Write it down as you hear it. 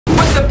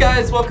up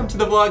guys, welcome to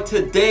the vlog.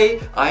 Today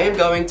I am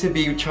going to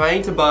be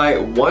trying to buy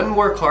one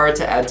more car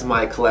to add to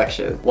my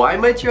collection. Why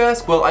might you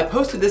ask? Well, I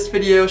posted this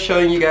video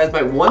showing you guys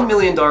my $1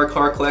 million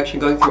car collection,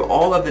 going through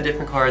all of the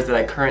different cars that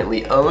I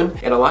currently own,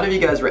 and a lot of you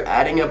guys were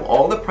adding up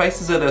all the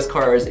prices of those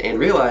cars and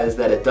realized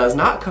that it does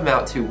not come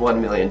out to $1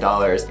 million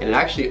and it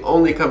actually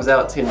only comes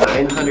out to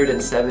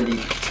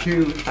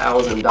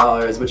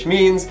 $972,000, which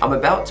means I'm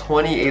about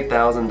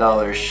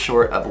 $28,000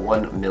 short of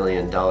 $1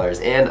 million.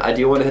 And I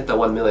do want to hit the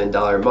 $1 million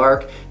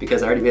mark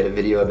because I already made a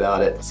video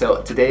about it.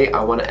 So today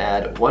I want to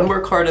add one more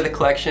car to the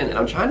collection, and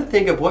I'm trying to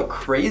think of what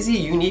crazy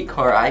unique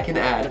car I can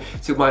add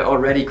to my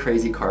already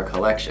crazy car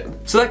collection.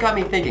 So that got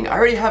me thinking, I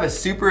already have a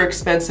super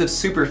expensive,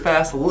 super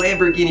fast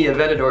Lamborghini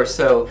Aventador,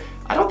 so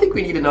I don't think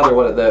we need another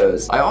one of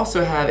those. I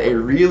also have a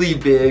really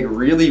big,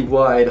 really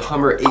wide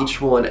Hummer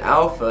H1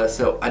 Alpha,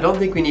 so I don't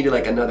think we needed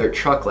like another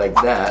truck like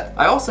that.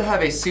 I also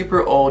have a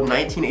super old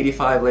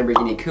 1985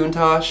 Lamborghini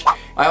Countach.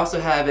 I also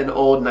have an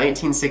old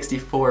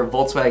 1964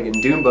 Volkswagen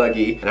Dune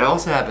Buggy, and I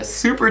also have a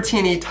super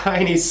teeny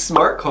tiny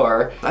smart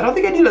car. I don't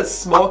think I need a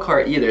small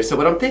car either, so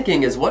what I'm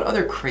thinking is what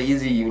other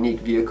crazy unique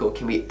vehicle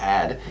can we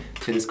add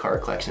to this car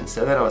collection?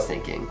 So then I was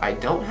thinking, I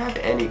don't have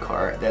any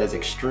car that is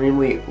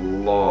extremely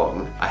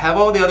long. I have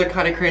all the other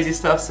kind of crazy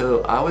stuff,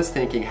 so I was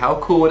thinking how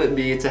cool would it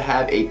be to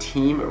have a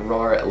Team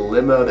RAR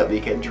limo that we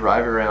can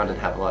drive around and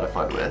have a lot of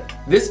fun with.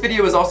 This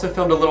video was also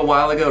filmed a little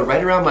while ago,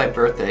 right around my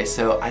birthday,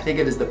 so I think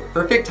it is the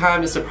perfect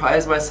time to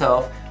surprise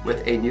myself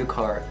with a new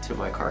car to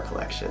my car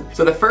collection.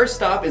 So the first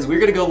stop is we're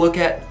gonna go look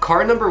at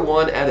car number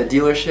one at a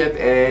dealership,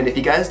 and if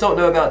you guys don't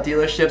know about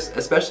dealerships,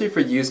 especially for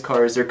used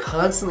cars, they're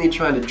constantly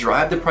trying to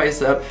drive the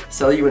price up,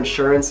 sell you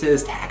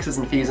insurances, taxes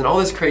and fees, and all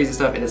this crazy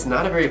stuff, and it's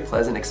not a very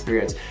pleasant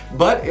experience.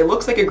 But it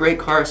looks like a great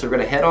car, so we're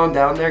gonna head on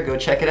down there, go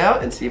check it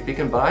out, and see if we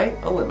can buy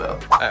a limo.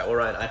 All right, well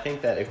Ryan, I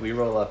think that if we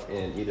roll up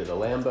in either the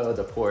Lambo,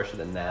 the Porsche, or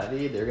the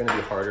Navi, they're gonna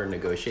be harder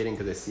negotiating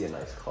because they see a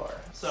nice car.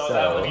 So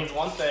that means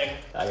one thing.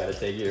 I gotta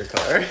take your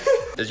car.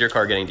 Is your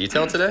car getting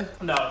detailed today?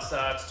 No,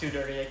 it's too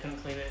dirty. I couldn't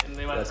clean it in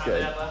the amount of time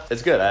good. I had left.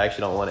 It's good. I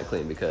actually don't want it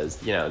clean because,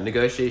 you know,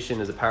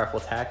 negotiation is a powerful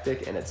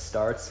tactic and it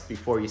starts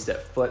before you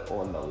step foot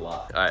on the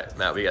lot. All right,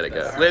 Matt, we gotta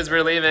go. Liz,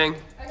 we're leaving.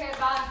 Okay,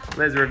 bye.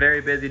 Liz, we're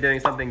very busy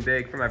doing something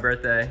big for my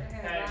birthday.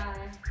 Okay, bye.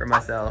 For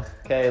myself.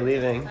 Okay,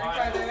 leaving.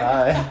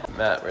 Bye.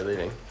 Matt, we're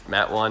leaving.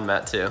 Matt 1,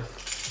 Matt 2.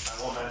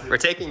 We're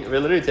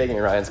literally taking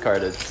Ryan's car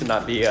to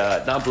not be,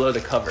 not blow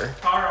the cover.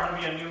 Car, I'm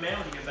gonna be a new man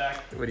when you get back.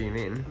 What do you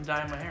mean? I'm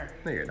dyeing my hair.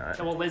 No, you're not.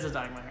 Well, Liz is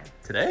dyeing my hair.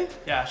 Today?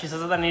 Yeah, she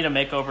says that I need a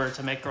makeover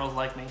to make girls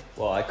like me.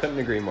 Well, I couldn't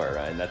agree more,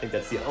 Ryan. I think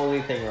that's the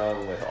only thing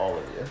wrong with all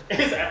of you.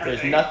 It's everything.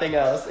 There's nothing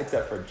else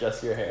except for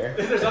just your hair.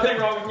 There's nothing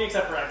wrong with me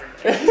except for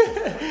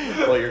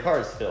everything. Well, your car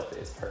is filthy.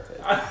 It's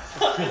perfect.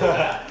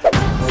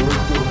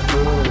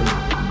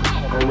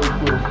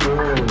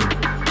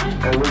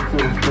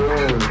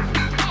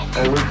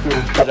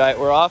 Alright,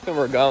 we're off and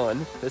we're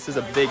going. This is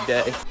a big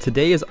day.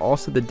 Today is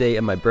also the day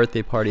of my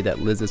birthday party that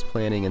Liz is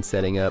planning and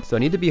setting up, so I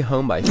need to be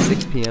home by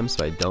 6 p.m.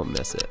 so I don't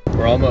miss it.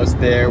 We're almost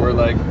there. We're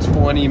like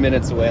 20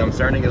 minutes away. I'm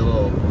starting to get a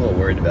little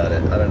worried about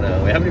it. I don't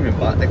know. We haven't even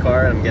bought the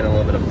car and I'm getting a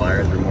little bit of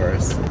buyer's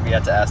remorse. We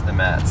have to ask the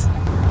Matts.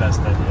 Best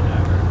idea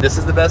ever. This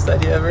is the best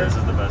idea ever? This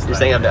is the best You're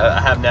idea. saying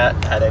I have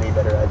not had any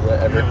better idea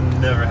ever?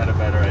 I've never had a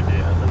better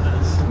idea than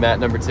this. Matt,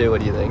 number 2, what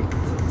do you think? 10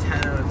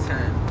 out of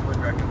 10 would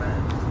recommend.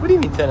 What do you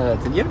mean 10 out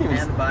of 10? You haven't even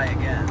And buy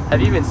again.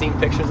 Have you even seen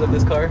pictures of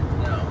this car?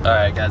 No.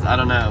 Alright guys, I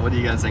don't know. What do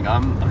you guys think?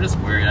 I'm just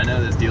worried. I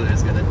know this dealer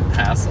is gonna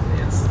hassle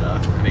me and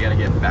stuff. And we gotta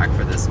get back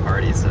for this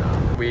party, so.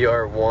 We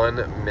are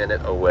 1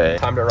 minute away.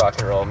 Time to rock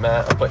and roll.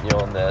 Matt, I'm putting you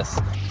on this.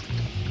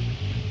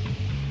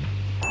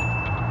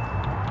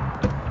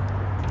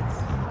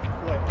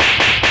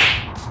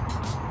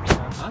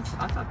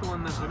 I thought the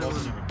one that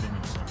was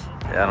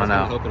yeah, I don't know.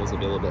 I'm hoping it's gonna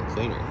be a little bit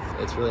cleaner.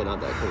 It's really not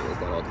that clean. It's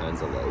got all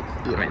kinds of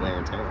like, you know, wear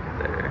and tear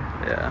there.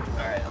 Yeah.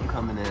 All right, I'm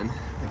coming in.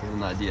 I get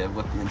an idea of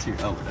what the interior.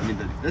 Oh, I mean,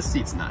 this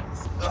seat's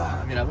nice.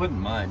 I mean, I wouldn't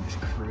mind just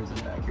cruising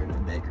back here to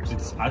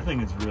Bakersfield. I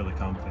think it's really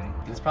comfy.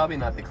 It's probably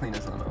not the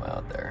cleanest limo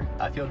out there.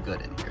 I feel good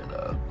in here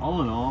though.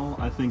 All in all,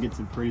 I think it's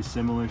a pretty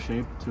similar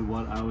shape to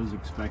what I was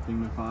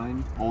expecting to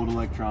find. Old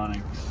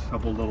electronics,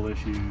 couple little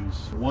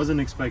issues. Wasn't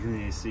expecting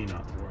the AC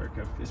not to work,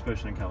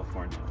 especially in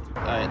California.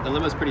 All right, the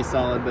limo's pretty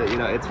solid, but you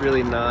know, it's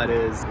really not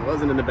as, it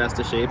wasn't in the best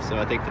of shape, so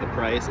I think for the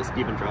price, it's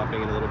even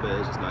dropping it a little bit,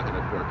 it's just not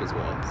gonna work as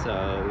well.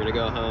 So we're gonna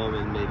go home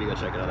and maybe go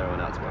check another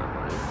one out tomorrow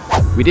morning.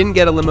 We didn't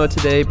get a limo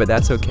today, but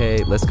that's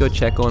okay. Let's go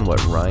check on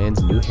what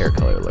Ryan's new hair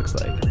color looks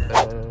like.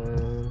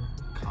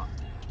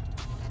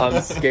 I'm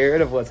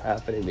scared of what's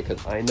happening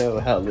because I know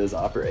how Liz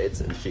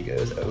operates and she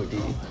goes OD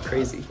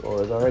crazy. Well,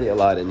 there's already a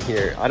lot in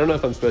here. I don't know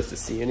if I'm supposed to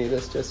see any of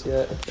this just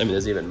yet. I mean,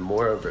 there's even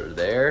more over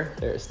there.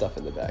 There's stuff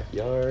in the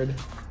backyard.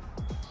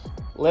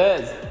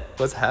 Liz,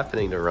 what's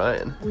happening to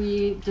Ryan?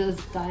 We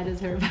just dyed his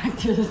hair back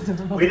to his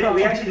normal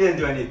We actually didn't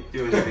do anything.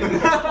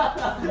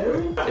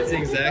 It's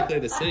exactly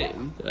the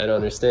same. I don't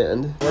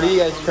understand. What are you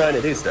guys trying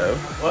to do, Stowe?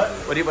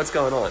 What's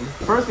going on?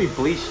 First we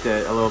bleached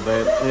it a little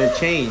bit and it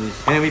changed.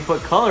 And then we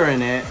put color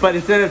in it. But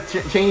instead of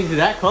changing to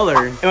that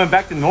color, it went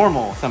back to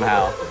normal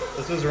somehow.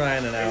 This was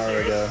Ryan an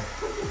hour ago.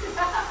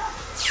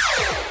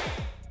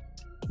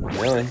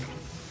 Really?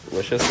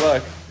 Wish us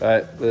luck. All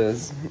right,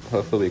 Liz,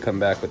 hopefully we come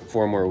back with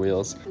 4 more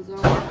wheels. Is there a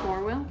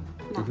 4-wheel?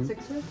 Not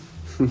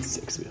 6-wheel?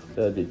 6 wheel.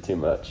 That'd be too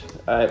much.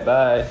 All right,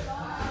 bye.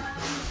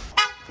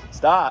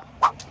 Stop.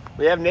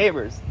 We have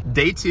neighbors.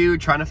 Day 2,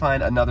 trying to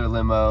find another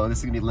limo. This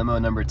is gonna be limo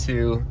number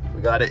 2.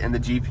 We got it in the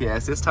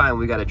GPS. This time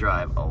we gotta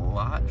drive a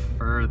lot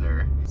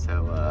further.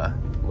 So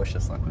wish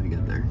us luck when we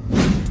get there.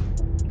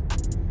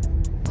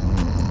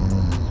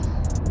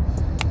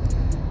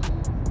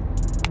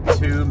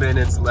 2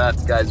 minutes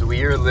left, guys.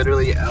 We are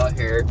literally out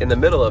here in the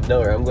middle of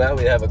nowhere. I'm glad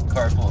we have a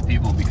car full of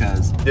people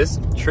because this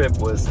trip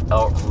was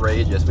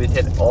outrageous. We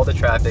hit all the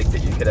traffic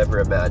that you could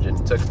ever imagine.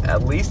 It took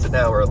at least an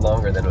hour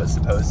longer than it was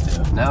supposed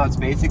to. Now it's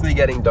basically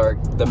getting dark.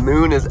 The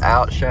moon is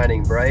out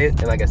shining bright.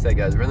 And like I said,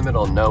 guys, we're in the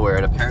middle of nowhere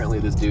and apparently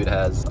this dude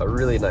has a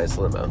really nice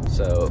limo.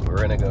 So we're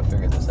gonna go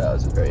figure this out.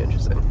 This is very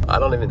interesting. I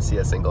don't even see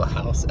a single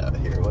house out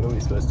here. What are we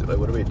supposed to, like,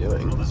 what are we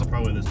doing? Well, this is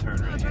probably this turn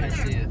right here. I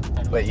see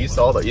it. Wait, you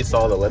saw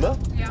the limo?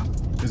 Yeah.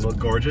 Is it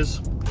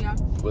gorgeous? Yeah.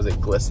 Was it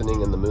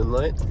glistening in the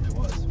moonlight? It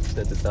was.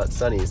 Since it's not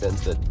sunny,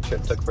 since the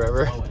trip took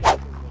forever. Right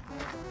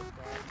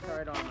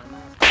on my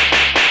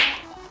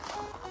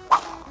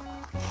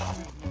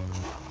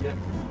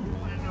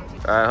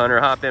All right, Hunter,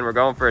 hop in. We're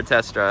going for a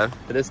test drive.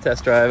 For this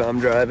test drive, I'm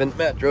driving.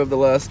 Matt drove the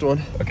last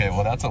one. Okay,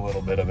 well, that's a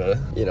little bit of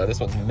a, you know, this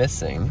one's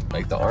missing,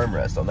 like the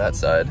armrest on that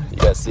side. You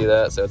guys see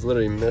that? So it's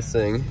literally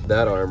missing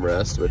that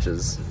armrest, which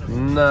is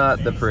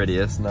not the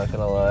prettiest, not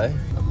gonna lie.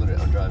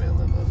 I'm driving a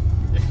limo.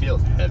 It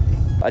feels heavy.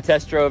 I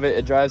test drove it.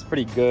 It drives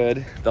pretty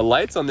good. The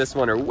lights on this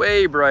one are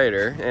way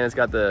brighter, and it's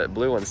got the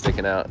blue one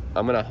sticking out.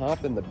 I'm gonna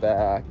hop in the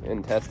back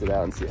and test it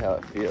out and see how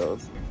it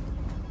feels.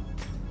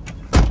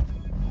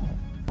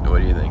 What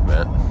do you think,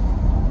 Matt?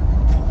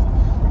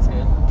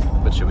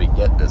 But should we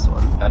get this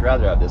one? I'd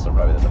rather have this one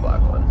probably than the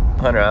black one.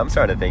 Hunter, I'm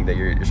starting to think that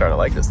you're starting to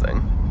like this thing.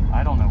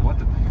 I don't know what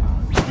to think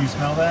about it. Do you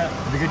smell that?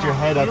 If you get your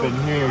head up in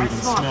here, you can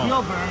I smell.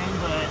 fuel burning,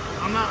 but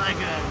I'm not like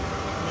a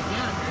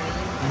mechanic or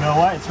anything. You know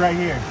what? It's right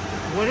here.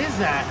 What is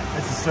that?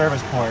 It's the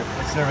service port.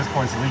 The service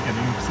port's leaking.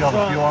 You can see all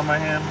the fuel on my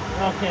hand?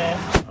 Okay.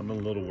 I'm a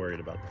little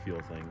worried about the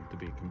fuel thing, to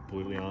be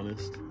completely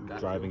honest.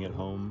 Driving it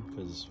home,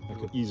 because it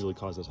could easily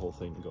cause this whole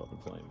thing to go up in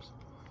flames.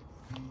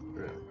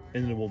 Really?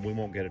 And then we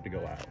won't get it to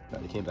go out.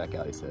 He came back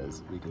out, he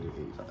says, we can do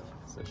 85.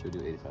 So should we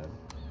do 85?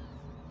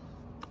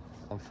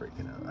 I'm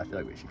freaking out. I feel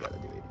like we should gotta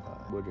do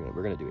 85. We're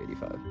gonna do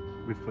 85.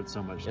 We've put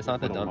so much, It's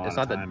not the dumb, it's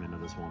not the time into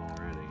this one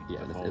already. Yeah,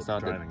 The it's whole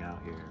not driving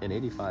out here. And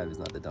 85 is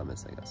not the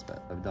dumbest thing I've spent.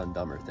 I've done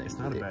dumber things. It's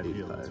not a than bad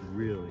deal. 85. It's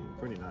really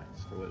pretty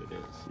nice for what it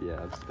is.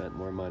 Yeah, I've spent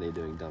more money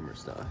doing dumber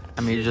stuff.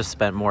 I mean, you just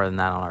spent more than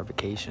that on our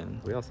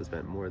vacation. We also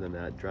spent more than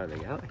that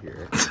driving out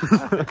here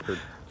for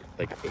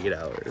like 8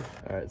 hours.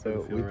 All right,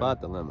 so we bought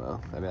the limo.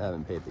 I mean, I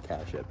haven't paid the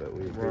cash yet, but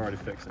We're already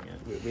fixing it.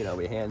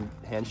 we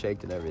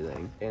handshaked and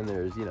everything. And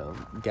there's, you know,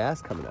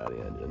 gas coming out of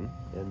the engine.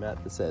 And Matt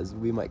says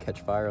we might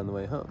catch fire on the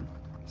way home.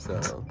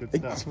 So, Good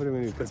stuff. what do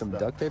we put some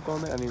duct tape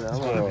on there? I mean, I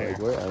don't know.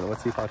 Like, I don't know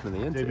what's he talking to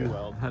me into.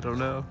 Well. I don't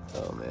know.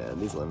 Oh man,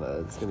 these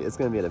limos, it's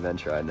gonna be an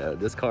adventure. I know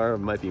this car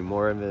might be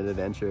more of an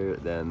adventure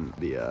than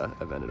the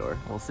Aventador.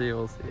 We'll see.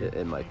 We'll see.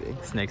 It might be.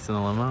 Snakes in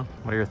the limo.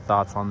 What are your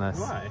thoughts on this?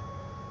 Why?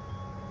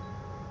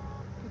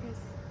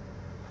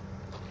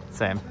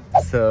 Same.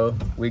 So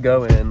we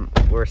go in,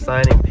 we're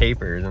signing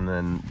papers, and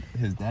then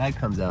his dad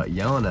comes out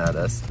yelling at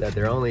us that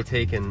they're only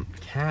taking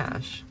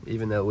cash,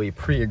 even though we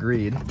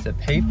pre-agreed to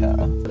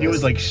PayPal. He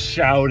was like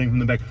shouting from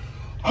the back,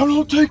 I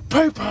don't take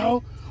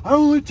PayPal, I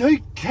only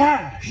take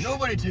cash.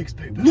 Nobody takes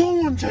PayPal. No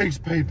one takes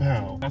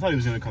PayPal. I thought he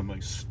was gonna come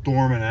like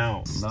storming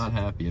out. Not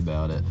happy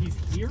about it. He's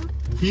here?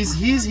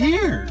 He's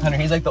here. Hunter,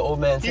 he's like the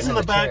old man. He's in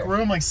the back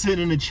room like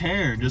sitting in a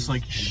chair, just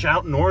like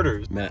shouting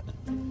orders. Matt,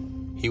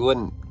 he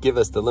wouldn't give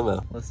us the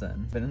limo.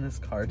 Listen, been in this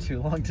car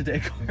too long today,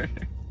 Carter.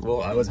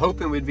 Well, I was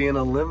hoping we'd be in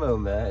a limo,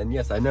 Matt, and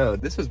yes, I know,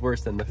 this was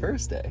worse than the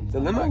first day. The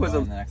limo was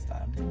the next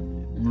time.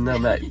 No,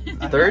 Matt,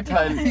 third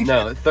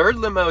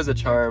limo is a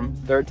charm.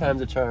 Third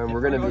time's a charm.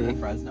 We're gonna to be...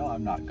 Fresno,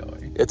 I'm not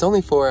going. It's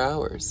only 4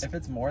 hours. If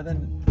it's more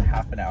than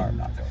half an hour, I'm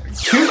not going.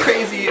 2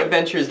 crazy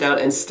adventures down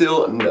and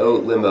still no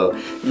limo.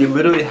 You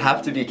literally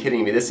have to be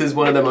kidding me. This is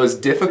one of the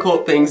most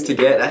difficult things to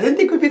get. I didn't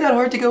think it would be that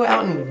hard to go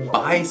out and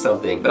buy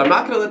something, but I'm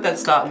not gonna let that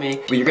stop me.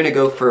 We're gonna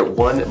go for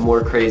one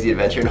more crazy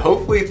adventure, and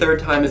hopefully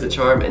third time is a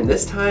charm, and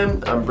this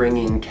time I'm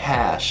bringing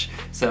cash.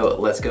 So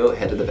let's go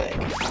head to the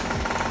bank.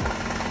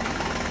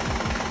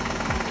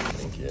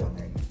 Thank you.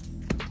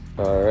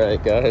 All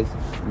right, guys.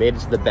 Made it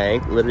to the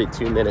bank, literally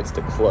 2 minutes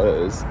to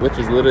close, which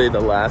is literally the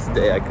last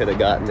day I could have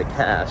gotten the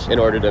cash in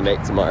order to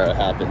make tomorrow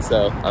happen.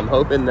 So I'm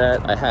hoping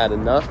that I had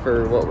enough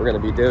for what we're gonna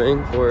be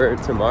doing for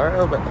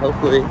tomorrow, but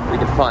hopefully we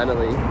can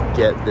finally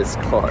get this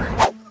car.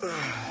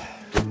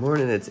 Good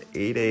morning, it's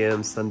 8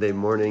 a.m. Sunday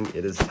morning.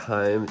 It is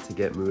time to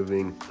get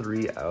moving.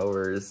 3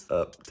 hours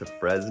up to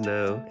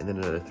Fresno and then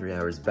another 3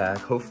 hours back.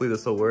 Hopefully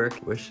this will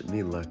work. Wish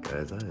me luck,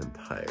 guys. I am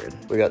tired.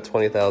 We got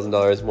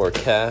 $20,000 more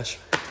cash.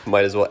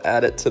 Might as well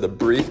add it to the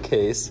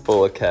briefcase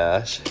full of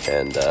cash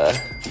and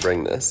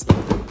bring this.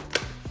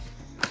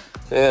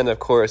 And of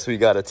course, we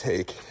gotta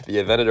take the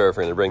Aventador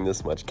for him to bring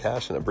this much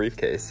cash in a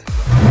briefcase.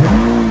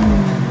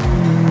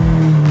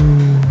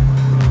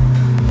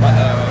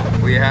 Uh-oh,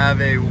 we have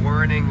a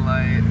warning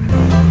light.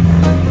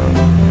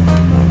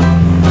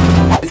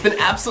 It's been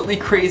absolutely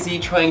crazy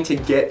trying to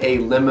get a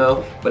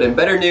limo, but in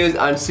better news,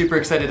 I'm super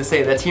excited to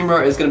say that Team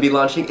Roar is going to be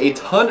launching a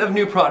ton of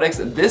new products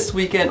this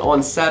weekend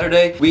on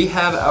Saturday. We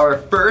have our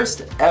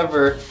first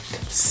ever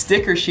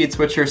sticker sheets,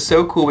 which are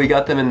so cool. We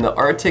got them in the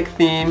Arctic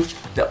theme,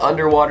 the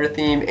underwater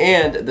theme,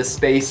 and the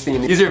space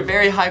theme. These are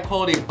very high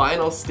quality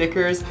vinyl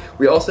stickers.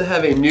 We also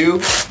have a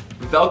new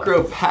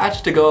Velcro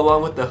patch to go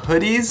along with the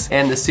hoodies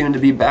and the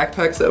soon-to-be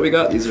backpacks that we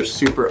got. These are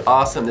super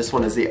awesome. This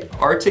one is the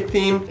Arctic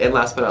theme. And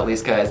last but not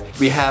least, guys,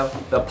 we have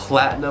the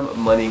Platinum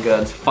Money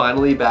Guns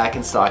finally back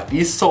in stock.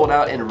 These sold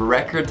out in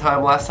record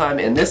time last time,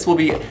 and this will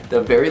be the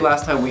very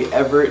last time we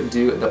ever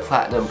do the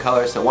Platinum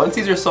color. So once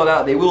these are sold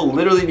out, they will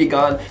literally be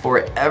gone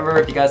forever.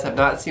 If you guys have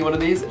not seen one of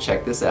these,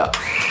 check this out.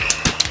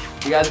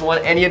 If you guys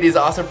want any of these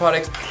awesome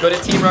products, go to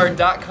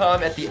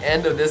teamroar.com at the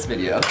end of this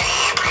video.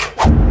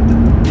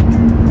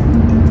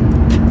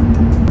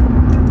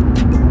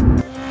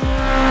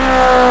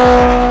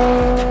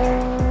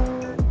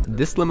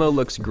 This limo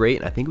looks great,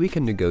 and I think we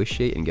can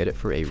negotiate and get it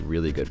for a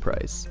really good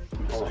price.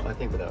 Oh, I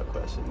think without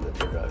question that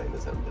they're driving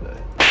this home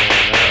tonight.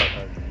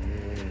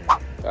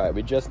 All right,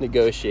 we just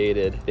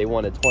negotiated. They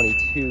wanted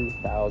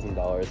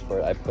 $22,000 for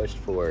it. I pushed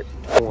for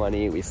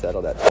 20. We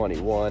settled at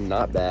 21.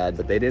 Not bad,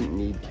 but they didn't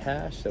need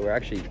cash, so we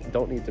actually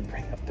don't need to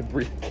bring up the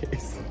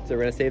briefcase. So we're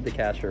gonna save the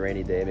cash for a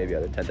rainy day, maybe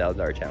other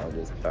 $10,000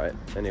 challenges. All right.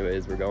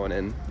 Anyways, we're going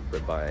in. We're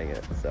buying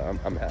it, so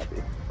I'm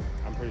happy.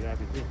 I'm pretty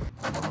happy too.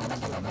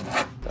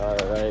 All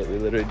right, we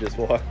literally just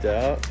walked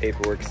out.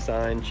 Paperwork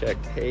signed,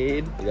 check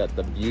paid. We got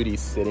the beauty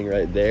sitting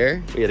right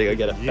there. We had to go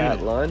get a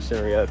fat lunch,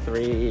 and we got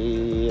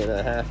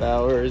 3.5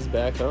 hours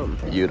back home.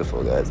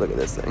 Beautiful, guys. Look at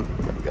this thing.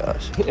 Oh my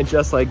gosh. And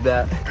just like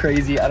that,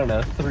 crazy, I don't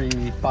know,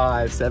 3,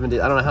 5, 7 days.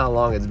 I don't know how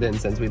long it's been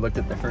since we looked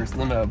at the first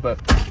limo, but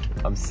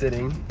I'm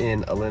sitting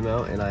in a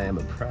limo, and I am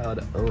a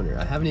proud owner.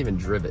 I haven't even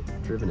driven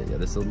it yet.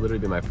 This will literally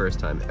be my first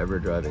time ever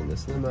driving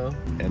this limo,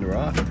 and we're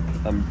off.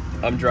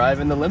 I'm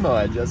driving the limo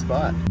I just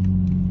bought.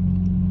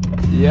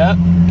 Yep.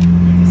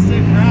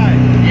 Sick ride.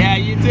 Yeah,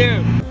 you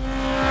too.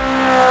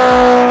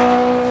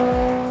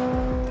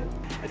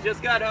 I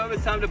just got home.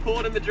 It's time to pull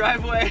it in the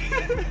driveway.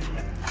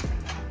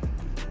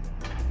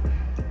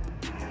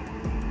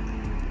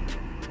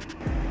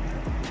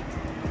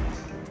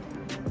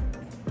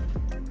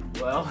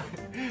 Well,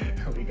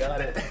 we got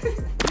it.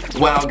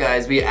 Wow,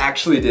 guys, we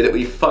actually did it.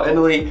 We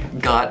finally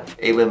got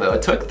a limo.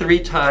 It took 3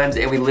 times,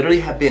 and we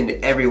literally have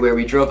been everywhere.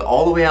 We drove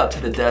all the way out to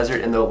the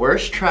desert in the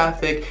worst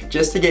traffic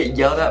just to get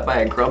yelled at by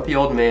a grumpy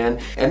old man.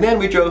 And then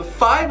we drove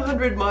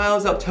 500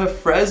 miles up to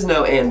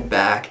Fresno and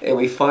back, and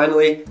we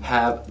finally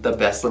have the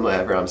best limo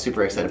ever. I'm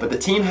super excited, but the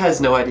team has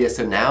no idea,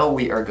 so now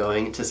we are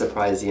going to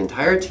surprise the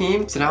entire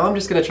team. So now I'm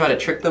just gonna try to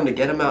trick them to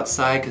get them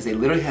outside because they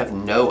literally have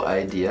no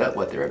idea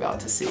what they're about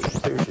to see.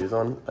 Put your shoes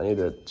on. I need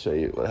to show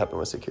you what happened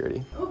with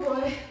security. Oh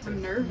boy,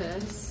 I'm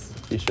nervous.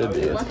 You should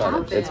be.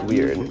 It's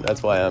weird.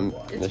 That's why I'm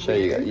gonna show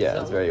you guys. Yeah,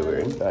 it's very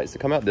weird. All right, so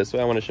come out this way.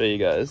 I want to show you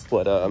guys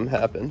what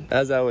happened.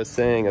 As I was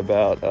saying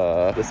about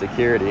the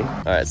security.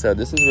 All right, so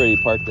this is where you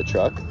park the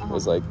truck. It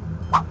was like.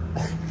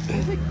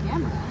 There's a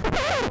camera.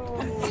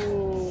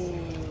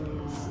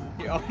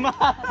 Oh my.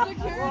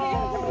 Security.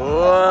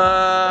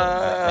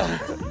 Whoa!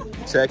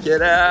 Check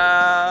it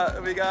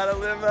out. We got a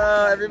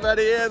limo.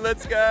 Everybody in.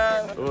 Let's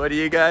go. What do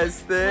you guys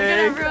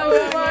think?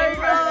 Oh my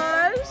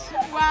gosh.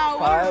 Wow.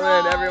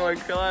 Pilot, everyone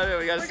climbing.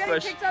 We got to We're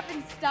getting squish. picked up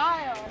in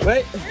style.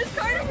 Wait. Here's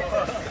Carter.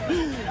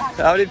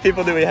 How many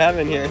people do we have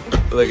in here?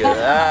 Look at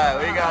that.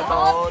 We got the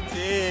whole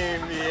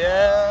team.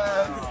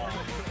 Yes.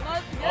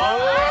 Let's go.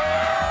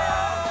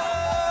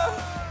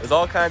 There's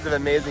all kinds of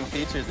amazing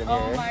features in here.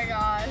 Oh my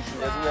gosh.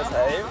 Isn't this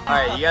hype? All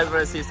right, you guys want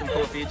to see some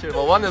cool features?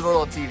 Well, one, there's a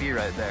little TV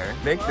right there.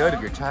 Make note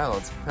of your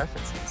child's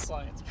preferences.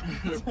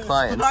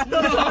 Clients. It's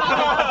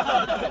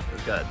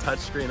got a touch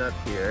screen up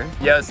here.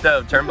 Yo,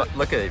 Stove,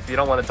 look at it. If you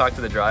don't want to talk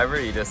to the driver,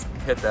 you just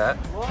hit that.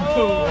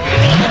 Whoa.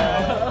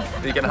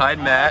 You can hide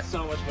Matt.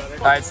 So much better.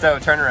 All right,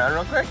 Stove, turn around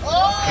real quick.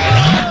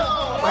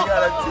 Oh! We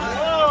got a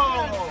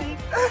TV.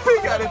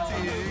 We got a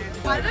TV.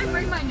 Why did I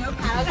bring my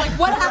notepad? I was like,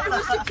 what happened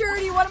with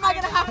security? What am I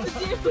gonna have to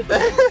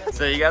do?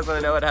 So you guys want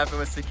to know what happened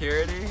with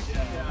security?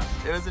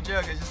 Yeah. It was a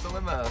joke. It was just a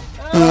limo.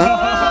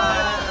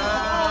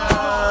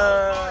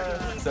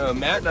 So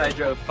Matt and I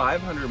drove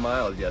 500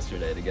 miles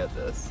yesterday to get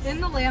this. In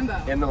the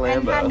Lambo. In the Lambo.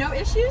 And had no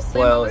issues?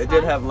 Well, it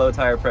did have low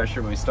tire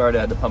pressure, but we started,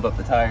 had to pump up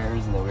the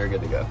tires, and then we were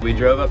good to go. We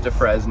drove up to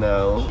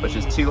Fresno, which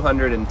is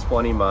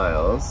 220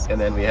 miles,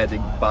 and then we had to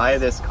buy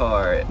this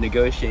car,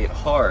 negotiate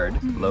hard,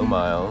 low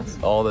miles,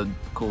 all the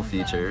cool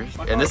features.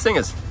 And this thing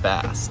is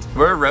fast.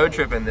 We're road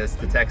tripping this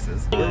to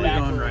Texas. Where are we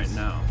going right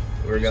now?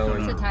 We're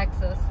going To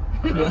Texas.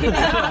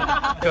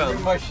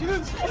 my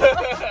shoes.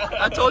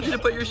 I told you to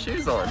put your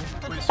shoes on.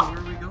 Wait, so where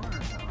are we going?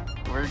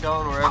 We're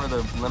going wherever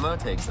the limo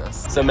takes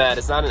us. So Matt,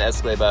 it's not an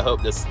Escalade, but I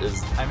hope this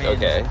is I mean,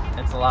 okay.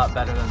 it's a lot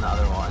better than the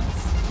other ones.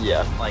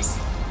 Yeah. Like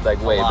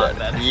Like way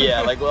better.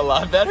 Yeah, like a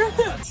lot better.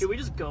 Should we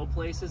just go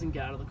places and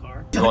get out of the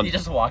car? You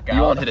just walk out.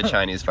 You won't hit a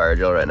Chinese fire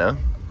drill right now.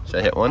 Should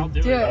I hit one? I'll do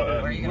it. it.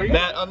 Where are you gonna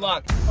Matt,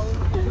 unlock.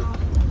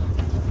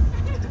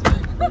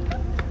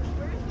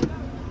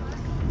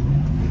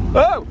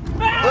 Whoa!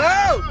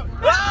 Whoa!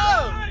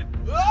 Whoa!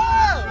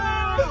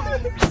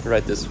 Whoa!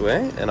 Right this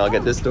way, and I'll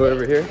get this door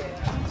over here.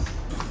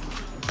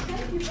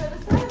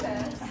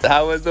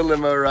 How was the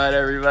limo ride,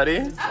 everybody?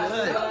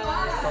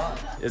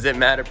 Is it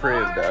Matt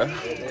approved, though?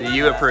 Do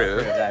you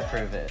approve? I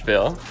approve it.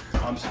 Phil?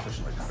 I'm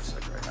sufficiently kind of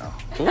sick right now.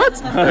 What?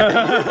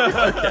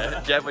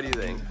 Okay. Jeff, what do you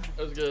think?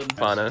 That was good.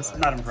 Panos?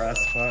 Not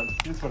impressed, but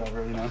it's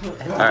whatever, you know.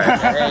 Alright,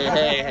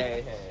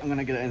 hey. I'm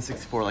gonna get an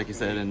N64 like you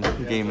said and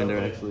game into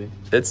it actually.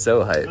 It's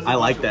so hype. I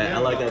like that. I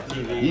like that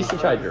TV. You should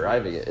try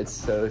driving it. It's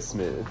so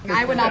smooth.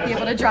 I would not be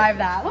able to drive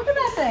that. Look at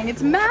that thing.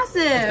 It's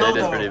massive. It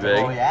is pretty big.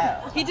 Oh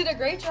yeah. He did a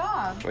great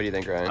job. What do you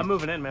think, Ryan? I'm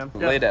moving in, man.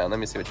 Lay down. Let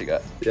me see what you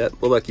got. Yeah.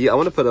 Well, look. I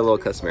want to put a little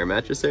customary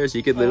mattress there, so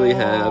you could literally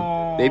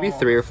have maybe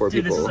 3 or 4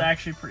 Dude, people. this is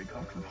actually pretty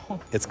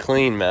comfortable. It's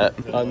clean, Matt.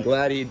 I'm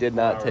glad he did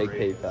not take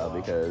PayPal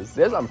because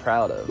this I'm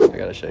proud of. I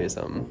gotta show you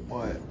something.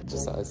 What?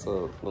 Just a nice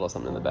little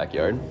something in the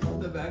backyard.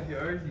 The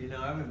backyard? You know,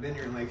 I haven't been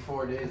here in like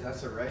 4 days.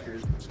 That's a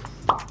record.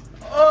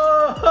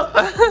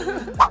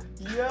 Oh!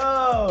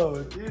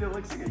 Yo, dude, it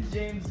looks like a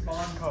James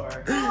Bond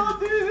car. Oh,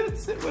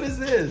 dude, what is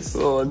this?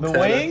 Little The antenna.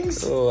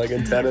 wings? Oh, like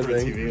antenna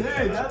thing. Dude,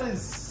 that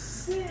is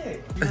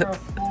sick. You're a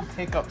full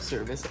pickup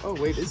service. Oh,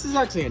 wait, this is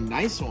actually a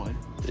nice one.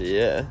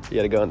 Yeah. You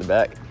gotta go in the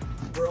back.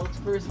 World's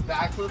first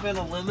backflip and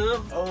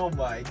aluminum? Oh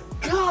my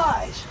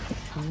gosh.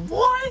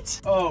 What?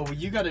 Oh,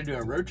 you gotta do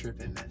a road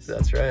trip in this.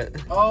 That's right.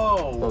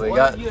 Oh, Well, we what?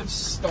 got- You have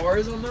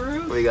stars on the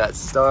roof? We got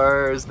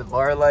stars. The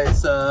bar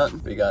lights up.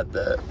 We got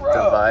the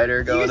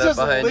divider going you up just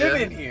behind live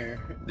you. in here.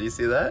 Do you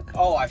see that?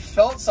 Oh, I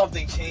felt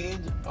something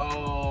change.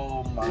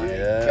 Oh my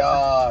Yeah.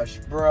 gosh,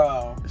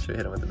 bro. Should we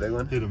hit him with the big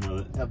one? Hit him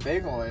with it. The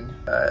big one.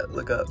 All right,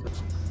 look up.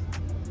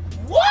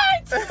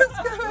 What?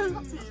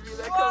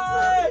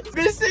 What?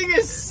 This thing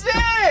is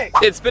sick!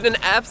 It's been an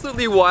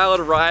absolutely wild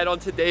ride on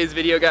today's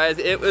video, guys.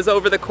 It was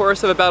over the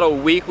course of about a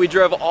week. We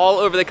drove all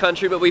over the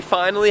country, but we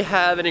finally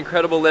have an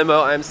incredible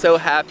limo. I'm so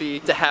happy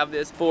to have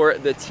this for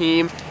the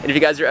team. And if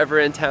you guys are ever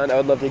in town, I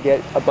would love to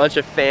get a bunch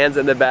of fans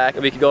in the back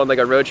and we could go on like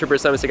a road trip or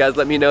something. So guys,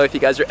 let me know if you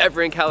guys are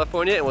ever in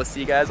California and we'll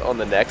see you guys on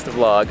the next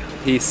vlog.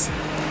 Peace.